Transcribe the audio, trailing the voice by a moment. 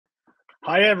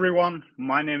Hi everyone,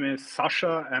 my name is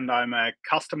Sasha and I'm a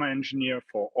customer engineer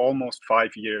for almost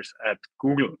 5 years at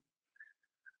Google.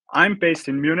 I'm based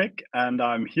in Munich and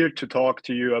I'm here to talk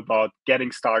to you about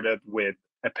getting started with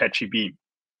Apache Beam.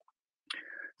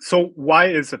 So why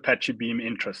is Apache Beam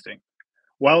interesting?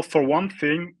 Well, for one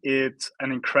thing, it's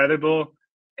an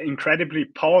incredibly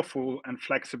powerful and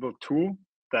flexible tool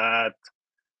that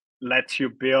lets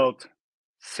you build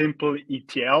simple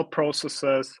ETL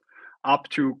processes up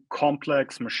to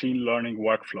complex machine learning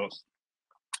workflows.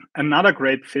 Another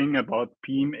great thing about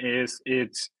Beam is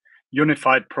its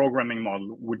unified programming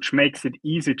model, which makes it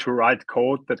easy to write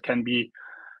code that can be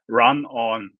run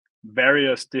on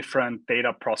various different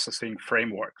data processing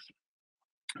frameworks.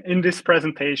 In this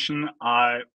presentation,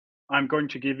 I'm going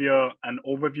to give you an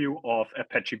overview of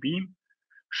Apache Beam,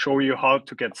 show you how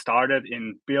to get started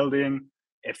in building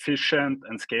efficient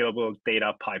and scalable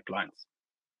data pipelines.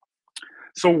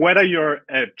 So whether you're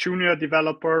a junior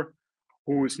developer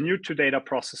who is new to data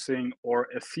processing or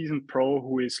a seasoned pro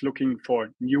who is looking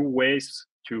for new ways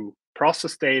to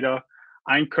process data,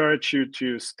 I encourage you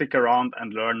to stick around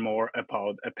and learn more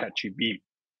about Apache Beam.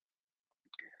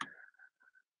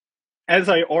 As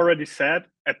I already said,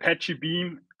 Apache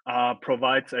Beam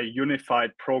provides a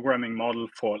unified programming model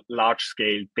for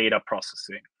large-scale data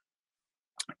processing.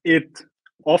 It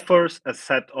offers a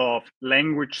set of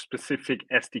language-specific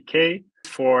SDK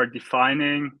for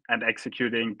defining and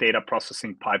executing data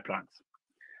processing pipelines.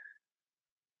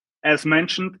 As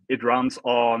mentioned, it runs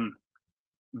on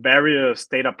various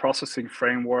data processing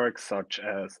frameworks such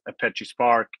as Apache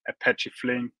Spark, Apache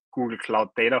Flink, Google Cloud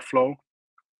Dataflow.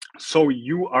 So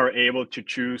you are able to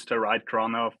choose the right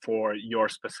runner for your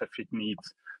specific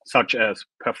needs, such as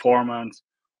performance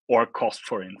or cost,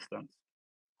 for instance.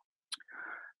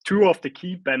 Two of the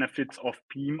key benefits of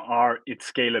Beam are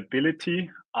its scalability,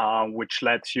 which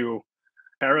lets you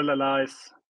parallelize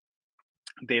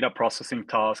data processing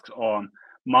tasks on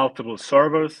multiple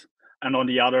servers. And on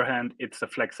the other hand, it's the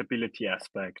flexibility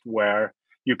aspect where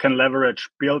you can leverage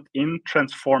built-in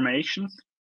transformations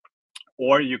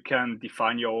or you can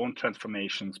define your own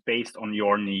transformations based on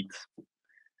your needs.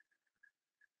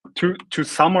 To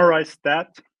summarize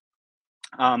that,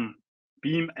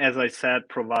 Beam, as I said,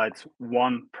 provides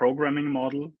one programming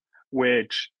model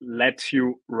which lets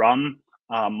you run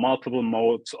multiple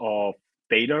modes of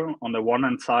data. On the one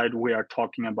hand side, we are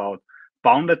talking about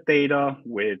bounded data,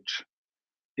 which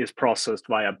is processed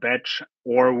via batch,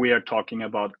 or we are talking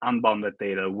about unbounded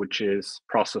data, which is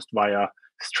processed via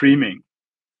streaming.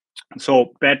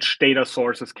 So batch data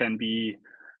sources can be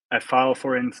a file,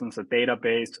 for instance, a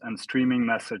database, and streaming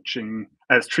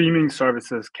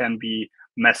services can be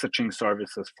messaging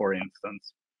services, for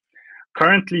instance.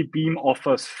 Currently, Beam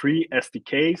offers 3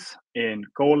 SDKs in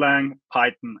Golang,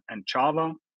 Python, and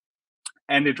Java,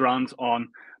 and it runs on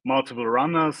multiple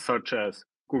runners such as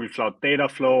Google Cloud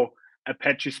Dataflow,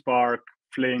 Apache Spark,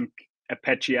 Flink,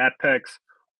 Apache Apex,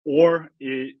 or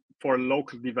for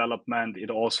local development, it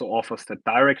also offers the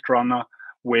direct runner,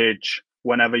 which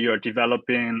whenever you're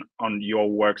developing on your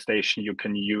workstation, you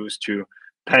can use to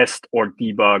test or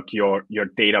debug your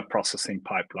data processing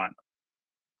pipeline.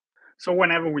 So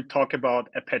whenever we talk about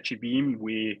Apache Beam,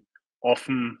 we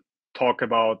often talk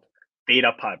about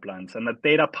data pipelines. And a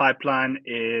data pipeline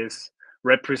is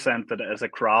represented as a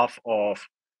graph of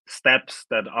steps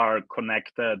that are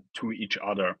connected to each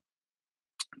other.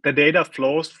 The data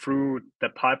flows through the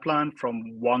pipeline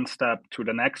from one step to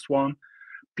the next one,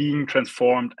 being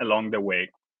transformed along the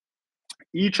way.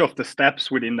 Each of the steps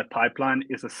within the pipeline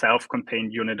is a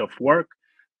self-contained unit of work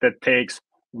that takes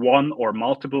one or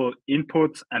multiple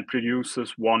inputs and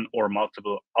produces one or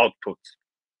multiple outputs.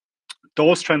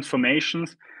 Those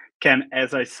transformations can,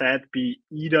 as I said, be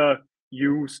either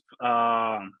used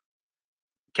the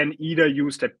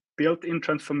built-in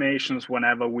transformations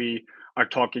whenever we are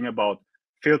talking about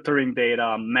filtering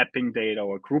data, mapping data,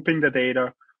 or grouping the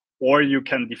data, or you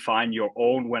can define your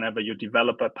own whenever you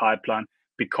develop a pipeline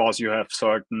because you have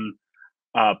certain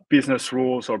business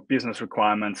rules or business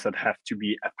requirements that have to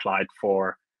be applied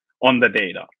on the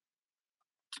data.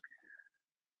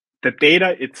 The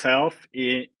data itself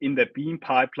in the Beam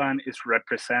pipeline is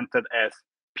represented as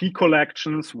P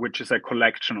collections, which is a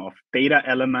collection of data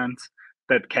elements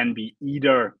that can be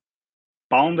either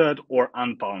bounded or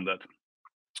unbounded.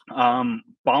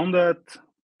 Bounded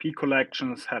P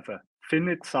collections have a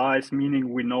finite size,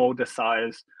 meaning we know the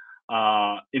size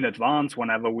in advance.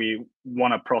 Whenever we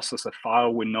want to process a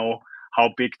file, we know how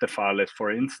big the file is,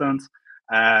 for instance.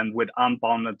 And with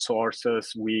unbounded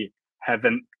sources, we have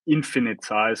an infinite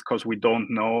size because we don't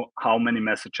know how many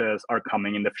messages are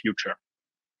coming in the future.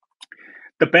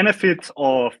 The benefits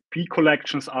of P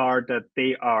collections are that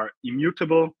they are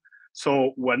immutable.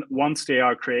 So once they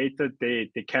are created, they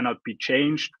cannot be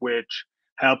changed, which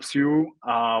helps you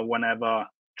whenever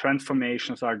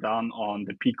transformations are done on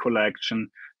the P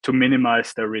collection to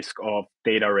minimize the risk of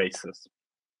data races.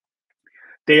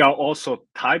 They are also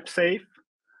type safe.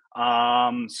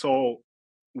 So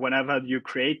whenever you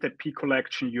create a P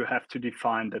collection, you have to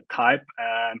define the type,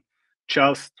 and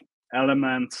just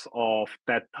elements of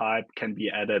that type can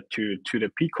be added to the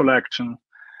P collection.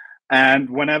 And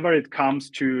whenever it comes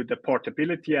to the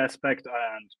portability aspect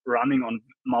and running on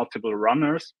multiple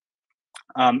runners,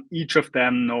 each of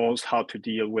them knows how to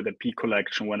deal with a P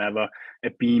collection whenever a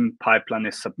Beam pipeline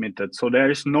is submitted. So there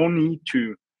is no need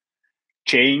to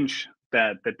change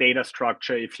the data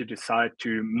structure if you decide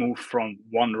to move from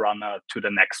one runner to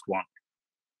the next one.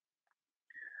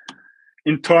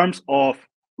 In terms of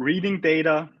reading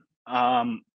data,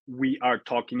 we are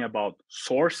talking about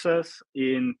sources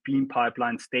in Beam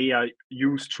pipelines. They are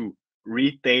used to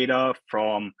read data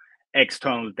from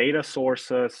external data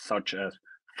sources such as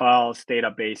files,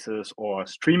 databases, or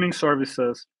streaming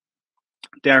services.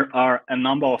 There are a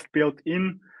number of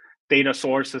built-in data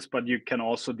sources, but you can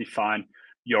also define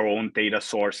your own data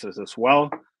sources as well.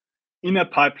 In a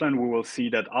pipeline, we will see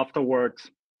that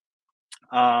afterwards.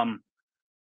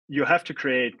 You have to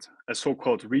create a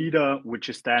so-called reader, which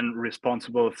is then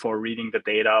responsible for reading the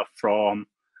data from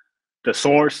the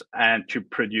source and to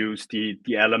produce the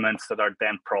elements that are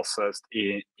then processed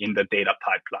in the data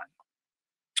pipeline.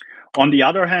 On the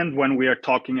other hand, when we are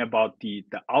talking about the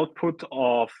output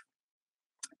of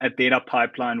a data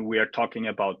pipeline, we are talking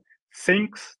about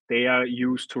sinks. They are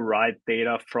used to write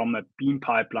data from a Beam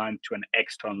pipeline to an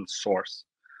external source.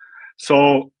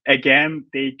 So again,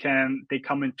 they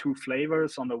come in two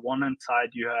flavors. On the one hand side,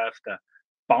 you have the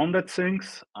bounded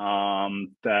sinks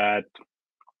that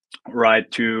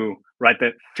write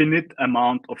a finite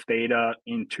amount of data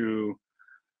into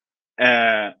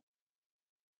a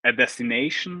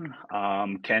destination,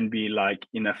 can be like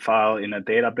in a file in a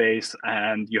database,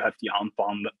 and you have the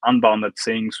unbounded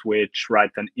sinks, which write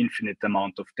an infinite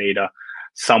amount of data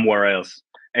somewhere else.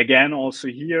 Again, also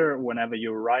here, whenever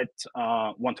you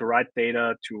want to write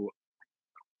data to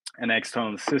an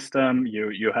external system,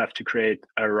 you have to create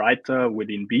a writer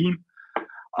within Beam,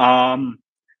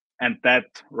 and that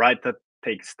writer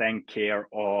takes then care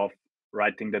of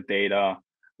writing the data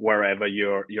wherever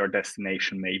your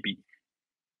destination may be.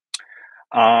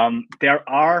 There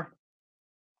are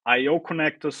I/O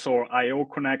connectors, so I/O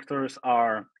connectors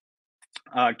are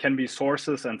can be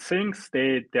sources and sinks.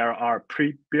 There are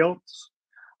pre-built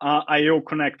I/O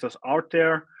connectors out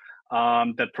there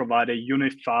that provide a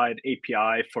unified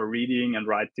API for reading and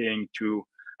writing to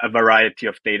a variety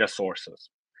of data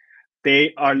sources.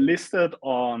 They are listed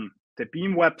on the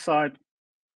Beam website.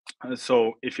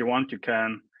 So if you want, you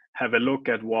can have a look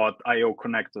at what I/O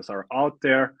connectors are out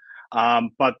there.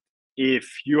 But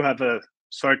if you have a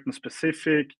certain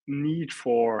specific need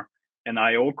for an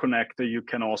I/O connector, you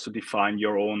can also define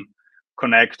your own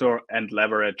connector and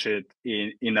leverage it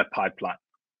in a pipeline.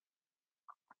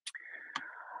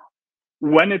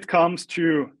 When it comes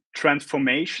to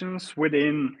transformations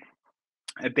within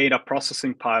a data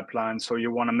processing pipeline, so you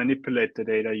want to manipulate the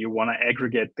data, you want to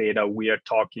aggregate data, we are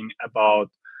talking about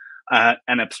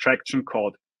an abstraction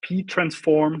called P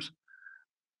transforms,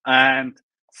 and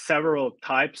several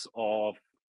types of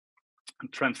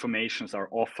transformations are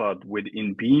offered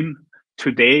within Beam.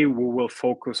 Today, we will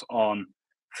focus on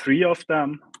 3 of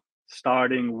them,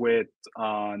 starting with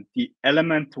the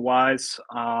element-wise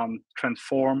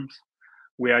transforms.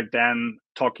 We are then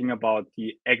talking about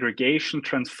the aggregation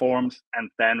transforms,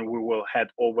 and then we will head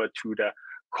over to the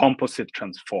composite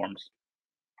transforms.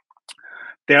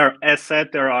 As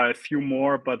said, there are a few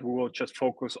more, but we will just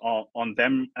focus on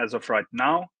them as of right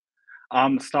now.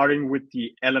 Starting with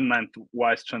the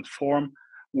element-wise transform,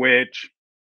 which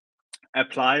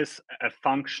applies a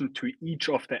function to each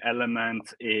of the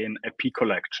elements in a P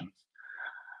collection.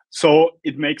 So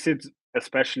it makes it,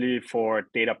 especially for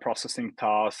data processing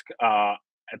task,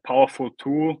 a powerful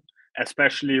tool,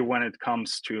 especially when it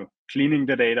comes to cleaning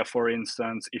the data, for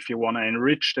instance, if you want to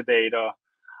enrich the data,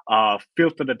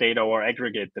 filter the data, or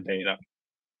aggregate the data.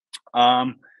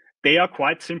 They are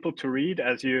quite simple to read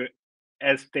as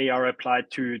they are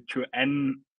applied to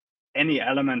any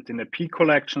element in the P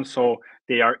collection, so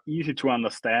they are easy to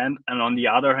understand. And on the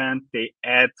other hand, they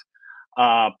add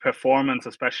performance,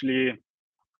 especially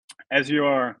as you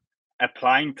are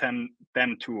applying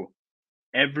them to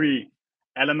every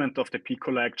element of the P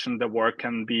collection. The work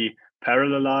can be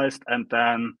parallelized and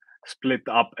then split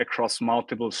up across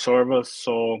multiple servers.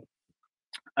 So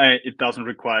It doesn't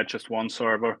require just one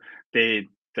server. The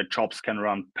jobs can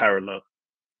run parallel.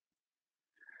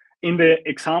 In the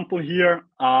example here,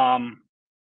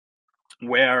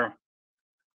 where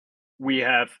we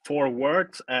have 4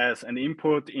 words as an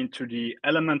input into the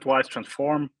element-wise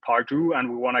transform Pardue, and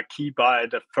we want to key by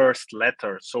the first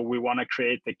letter. So we want to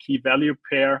create the key value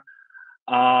pair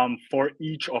for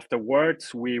each of the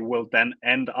words. We will then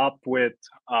end up with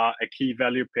a key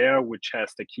value pair which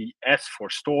has the key S for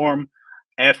storm,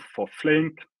 F for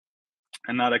Flink,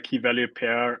 another key value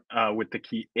pair with the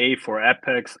key A for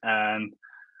Apex, and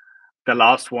the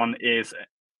last one is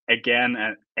again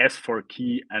an S for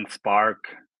key and Spark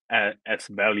as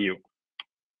value.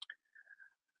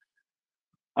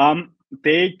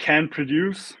 They can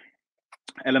produce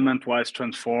element-wise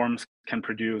transforms, can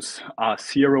produce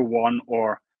 0, 1,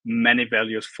 or many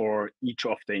values for each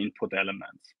of the input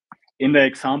elements. In the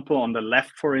example on the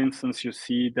left, for instance, you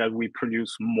see that we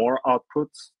produce more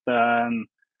outputs than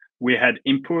we had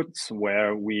inputs,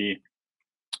 where we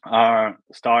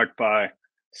start by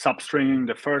substringing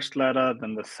the first letter,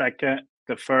 then the second,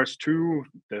 the first two,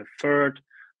 the third,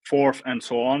 fourth, and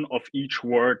so on of each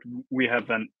word we have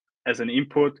as an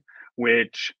input,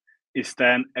 which is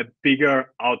then a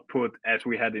bigger output as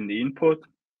we had in the input.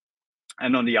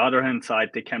 And on the other hand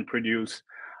side, they can produce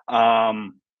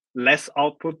less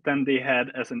output than they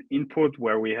had as an input,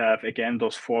 where we have again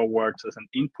those 4 words as an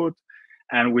input,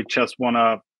 and we just want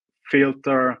to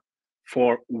filter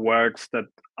for words that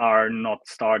are not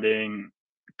starting,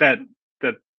 that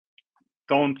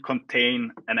don't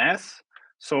contain an S.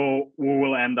 So we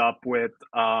will end up with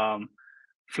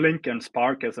Flink and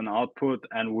Spark as an output,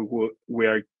 and we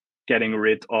are getting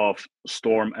rid of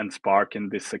Storm and Spark in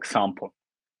this example.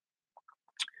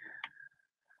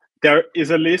 There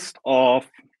is a list of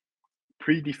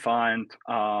predefined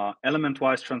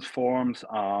element-wise transforms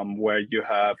where you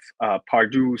have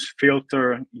Pardue's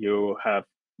filter, you have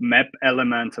map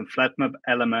elements and flat map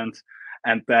elements,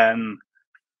 and then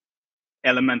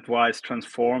element-wise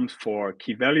transforms for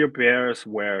key value pairs,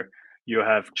 where you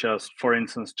have just, for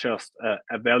instance, just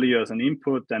a value as an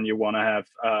input, then you want to have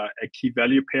a key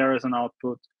value pair as an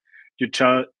output.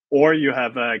 Or you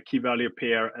have a key value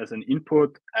pair as an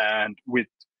input, and with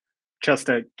just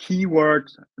a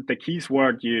keyword, the keys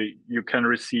word, you can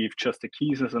receive just the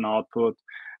keys as an output,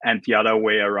 and the other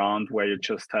way around, where you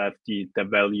just have the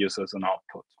values as an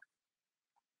output.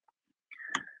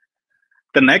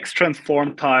 The next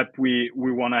transform type we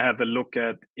want to have a look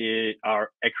at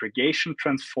are aggregation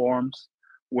transforms,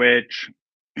 which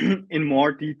in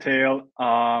more detail,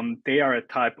 they are a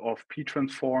type of P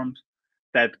transforms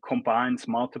that combines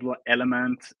multiple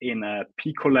elements in a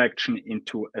P collection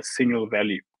into a single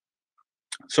value.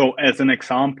 So as an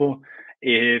example,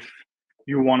 if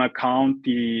you want to count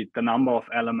the number of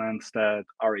elements that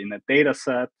are in a data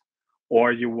set,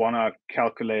 or you want to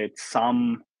calculate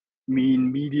sum, mean,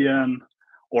 median,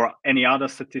 or any other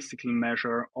statistical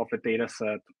measure of a data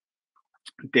set,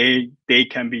 they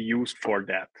can be used for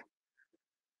that.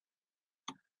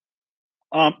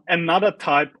 Another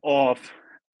type of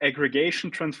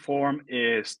aggregation transform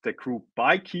is the group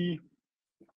by key,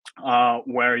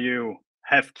 where you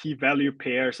have key value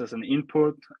pairs as an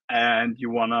input, and you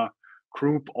want to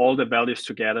group all the values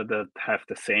together that have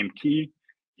the same key.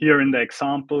 Here in the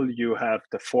example, you have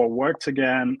the 4 words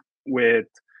again, with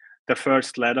the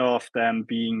first letter of them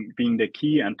being the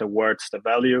key and the words the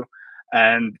value.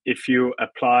 And if you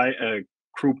apply a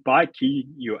group by key,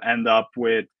 you end up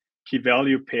with key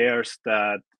value pairs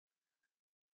that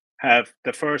have,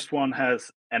 the first one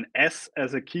has an S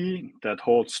as a key that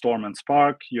holds Storm and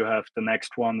Spark. You have the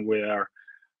next one where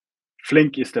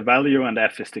Flink is the value and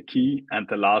F is the key, and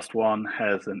the last one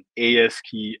has an AS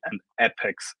key and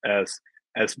Apex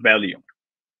as value.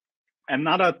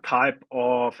 Another type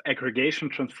of aggregation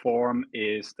transform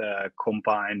is the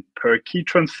combined per key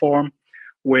transform,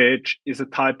 which is a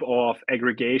type of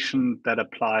aggregation that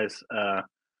applies a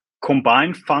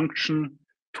combine function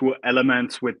to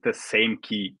elements with the same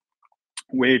key,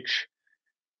 which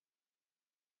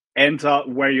ends up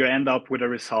where you end up with a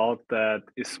result that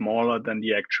is smaller than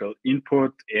the actual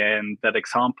input. In that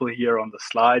example here on the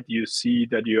slide, you see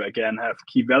that you again have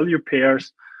key value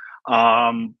pairs,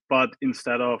 but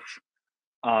instead of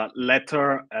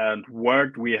letter and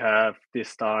word, we have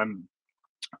this time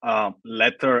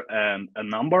letter and a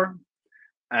number.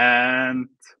 And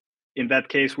in that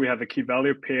case, we have a key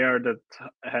value pair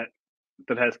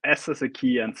that has S as a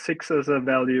key and 6 as a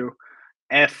value,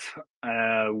 F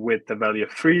with the value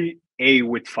 3, A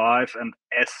with 5, and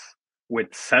S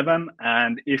with 7.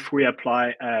 And if we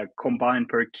apply a combine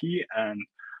per key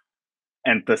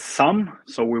and the sum,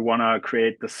 so we want to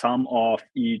create the sum of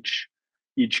each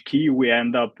each key, we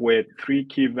end up with 3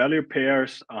 key value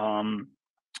pairs,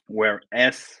 where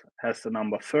S has the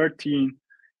number 13,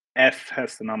 F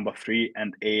has the number 3,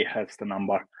 and A has the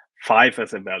number 5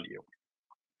 as a value.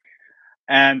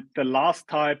 And the last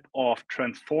type of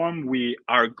transform we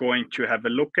are going to have a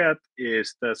look at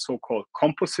is the so-called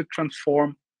composite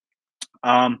transform.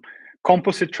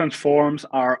 Composite transforms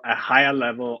are a higher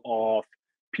level of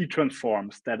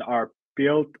p-transforms that are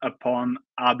built upon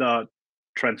other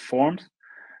transforms.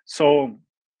 So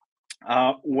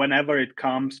whenever it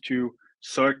comes to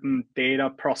certain data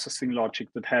processing logic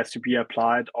that has to be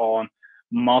applied on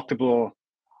multiple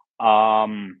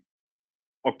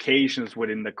occasions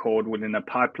within the code, within a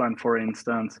pipeline, for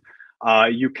instance,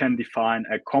 you can define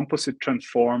a composite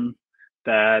transform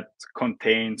that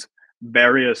contains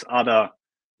various other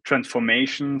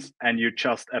transformations, and you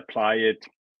just apply it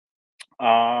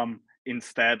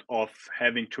instead of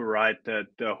having to write the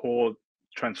whole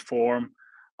transform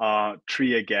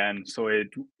tree again. So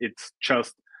it's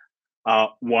just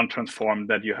one transform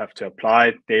that you have to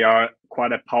apply. They are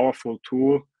quite a powerful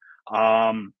tool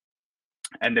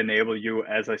and enable you,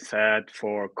 as I said,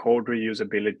 for code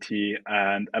reusability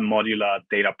and a modular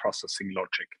data processing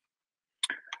logic.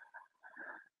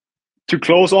 To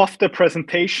close off the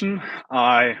presentation,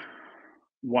 I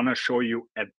want to show you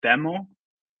a demo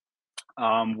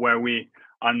where we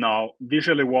are now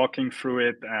visually walking through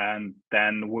it, and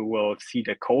then we will see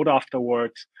the code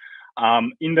afterwards.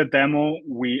 In the demo,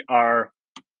 we are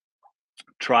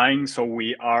trying, so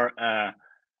we are a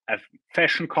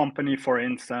fashion company, for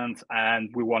instance, and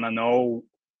we want to know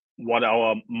what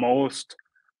our most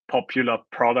popular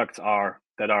products are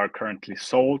that are currently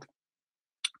sold.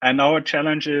 And our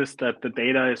challenge is that the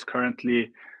data is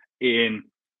currently in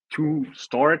 2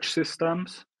 storage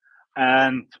systems,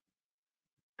 and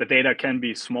the data can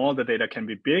be small, the data can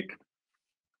be big.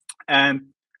 And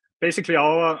basically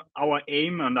our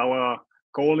aim and our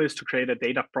goal is to create a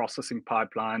data processing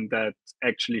pipeline that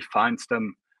actually finds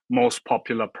the most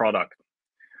popular product.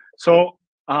 So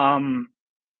the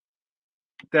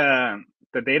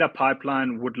data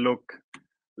pipeline would look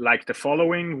like the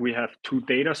following. We have 2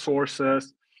 data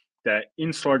sources, the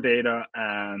in-store data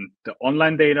and the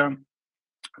online data.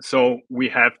 So we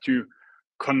have to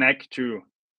connect to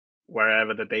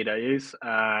wherever the data is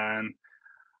and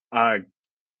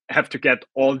have to get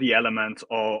all the elements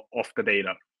of the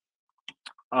data.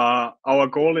 Our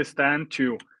goal is then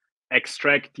to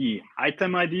extract the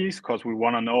item IDs because we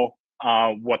want to know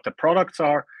what the products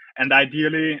are. And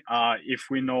ideally, if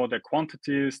we know the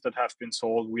quantities that have been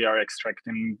sold, we are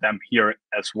extracting them here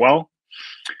as well.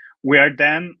 We are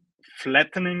then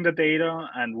flattening the data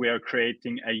and we are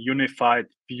creating a unified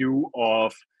view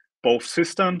of both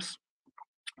systems.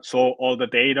 So all the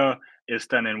data is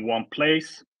then in one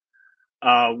place.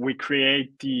 We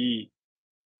create the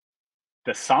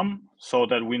sum so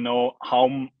that we know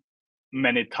how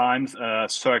many times a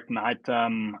certain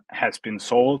item has been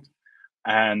sold.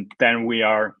 And then we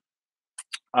are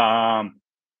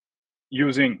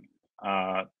using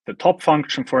the top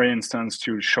function, for instance,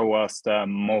 to show us the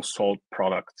most sold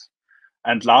products.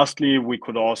 And lastly, we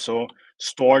could also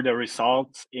store the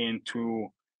results into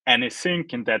any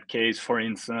sink. In that case, for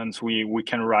instance, we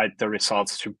can write the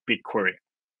results to BigQuery.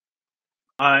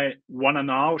 I want to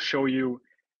now show you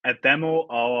a demo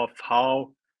of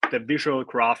how the visual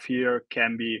graph here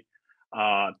can be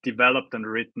developed and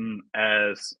written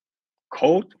as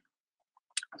code.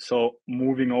 So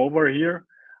moving over here,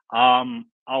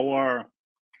 our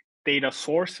data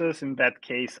sources in that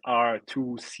case are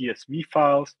 2 CSV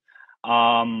files.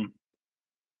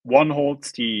 One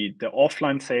holds the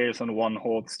offline sales and one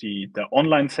holds the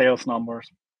online sales numbers.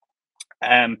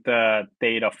 And the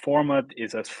data format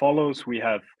is as follows. We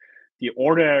have the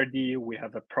order ID, we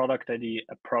have a product ID,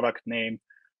 a product name,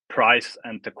 price,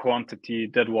 and the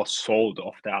quantity that was sold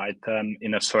of the item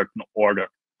in a certain order.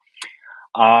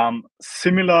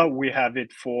 Similar, we have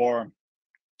it for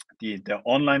the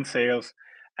online sales,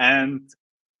 and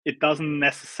it doesn't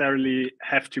necessarily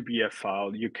have to be a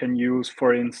file. You can use,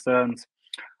 for instance,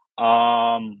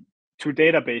 2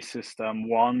 database systems.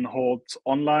 One holds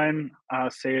online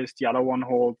sales, the other one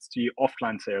holds the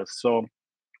offline sales. So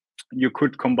you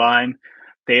could combine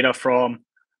data from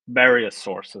various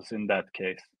sources in that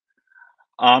case.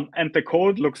 And the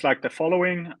code looks like the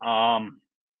following.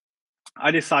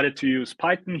 I decided to use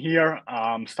Python here.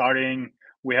 Starting,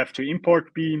 we have to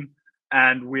import Beam,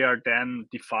 and we are then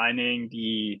defining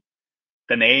the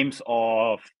names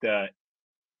of the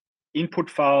input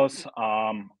files,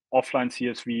 offline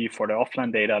CSV for the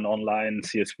offline data and online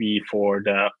CSV for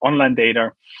the online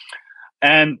data.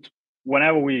 And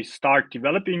whenever we start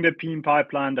developing the Beam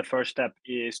pipeline, the first step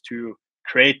is to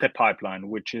create the pipeline,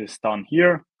 which is done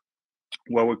here,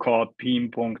 where we call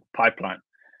Beam.pipeline.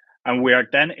 And we are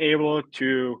then able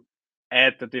to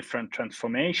add the different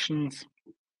transformations.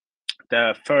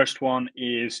 The first one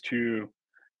is to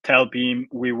tell Beam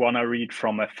we want to read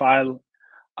from a file,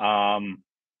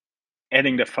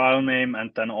 adding the file name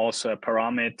and then also a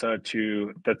parameter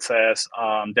that says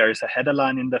there is a header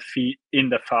line in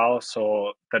the file,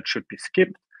 so that should be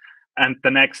skipped. And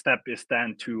the next step is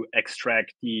then to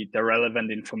extract the relevant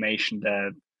information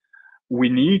that we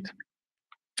need.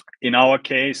 In our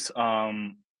case,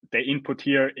 the input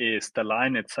here is the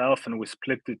line itself, and we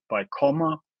split it by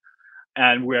comma.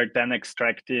 And we are then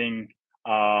extracting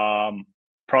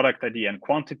product ID and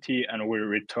quantity, and we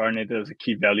return it as a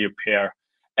key value pair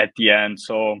at the end.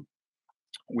 So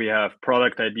we have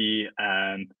product ID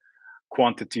and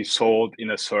quantity sold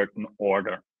in a certain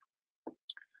order.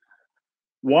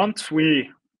 Once we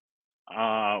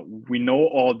know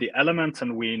all the elements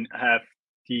and we have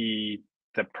the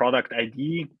product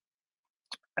ID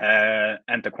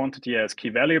and the quantity as key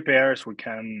value pairs, we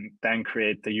can then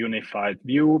create the unified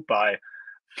view by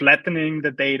flattening the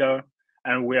data,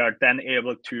 and we are then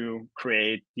able to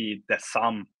create the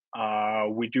sum.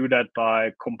 We do that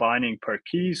by combining per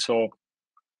key. So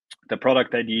the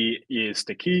product ID is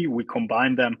the key, we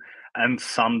combine them and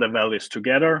sum the values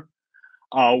together.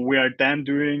 We are then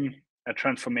doing a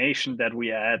transformation that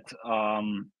we add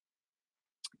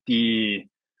the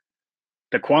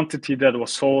quantity that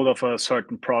was sold of a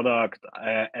certain product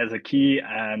as a key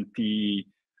and the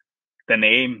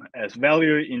name as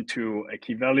value into a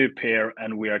key value pair,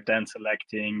 and we are then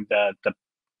selecting the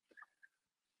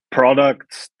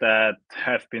products that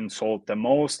have been sold the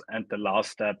most, and the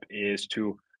last step is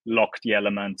to lock the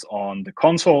elements on the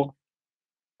console.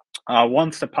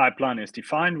 Once the pipeline is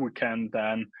defined, we can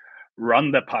then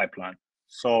run the pipeline.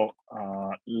 So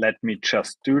let me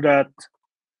just do that.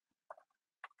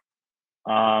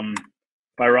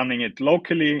 By running it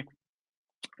locally,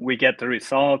 we get the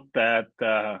result that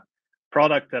the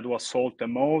product that was sold the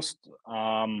most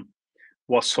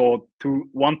was sold to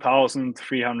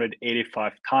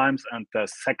 1,385 times, and the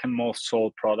second most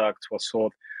sold product was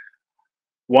sold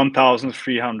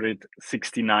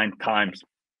 1,369 times.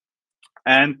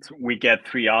 And we get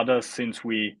 3 others since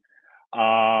we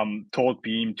told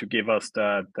Beam to give us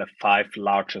the 5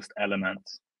 largest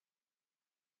elements.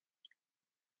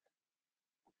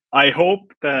 I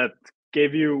hope that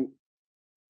gave you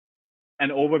an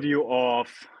overview of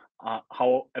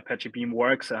how Apache Beam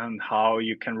works and how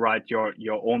you can write your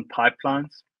own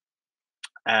pipelines.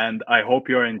 And I hope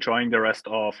you're enjoying the rest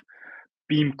of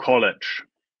Beam College.